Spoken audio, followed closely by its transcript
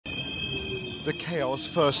The chaos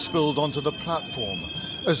first spilled onto the platform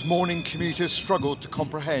as morning commuters struggled to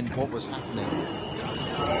comprehend what was happening.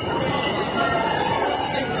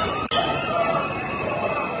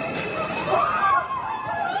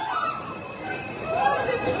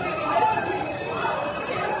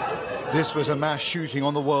 This was a mass shooting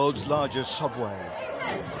on the world's largest subway.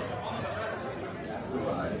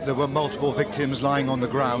 There were multiple victims lying on the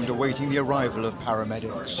ground awaiting the arrival of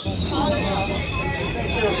paramedics.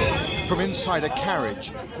 From inside a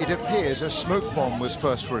carriage, it appears a smoke bomb was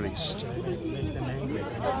first released.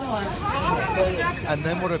 And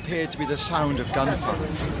then what appeared to be the sound of gunfire.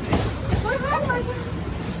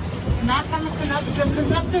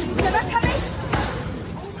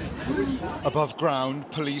 Above ground,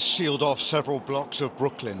 police sealed off several blocks of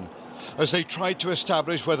Brooklyn as they tried to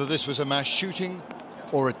establish whether this was a mass shooting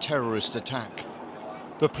or a terrorist attack.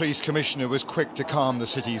 The police commissioner was quick to calm the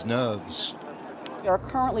city's nerves. There are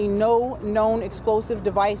currently no known explosive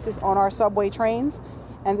devices on our subway trains,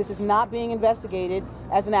 and this is not being investigated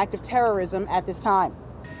as an act of terrorism at this time.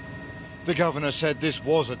 The governor said this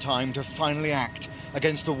was a time to finally act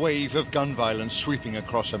against the wave of gun violence sweeping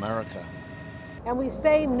across America. And we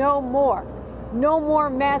say no more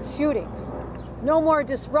mass shootings, no more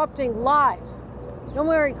disrupting lives, no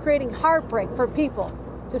more creating heartbreak for people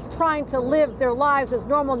just trying to live their lives as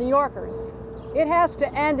normal New Yorkers. It has to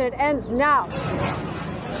end, and it ends now.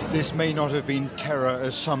 This may not have been terror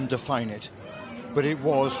as some define it, but it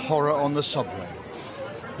was horror on the subway,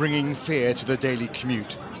 bringing fear to the daily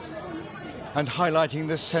commute and highlighting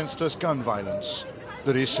the senseless gun violence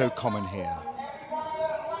that is so common here.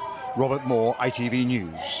 Robert Moore, ITV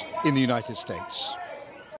News, in the United States.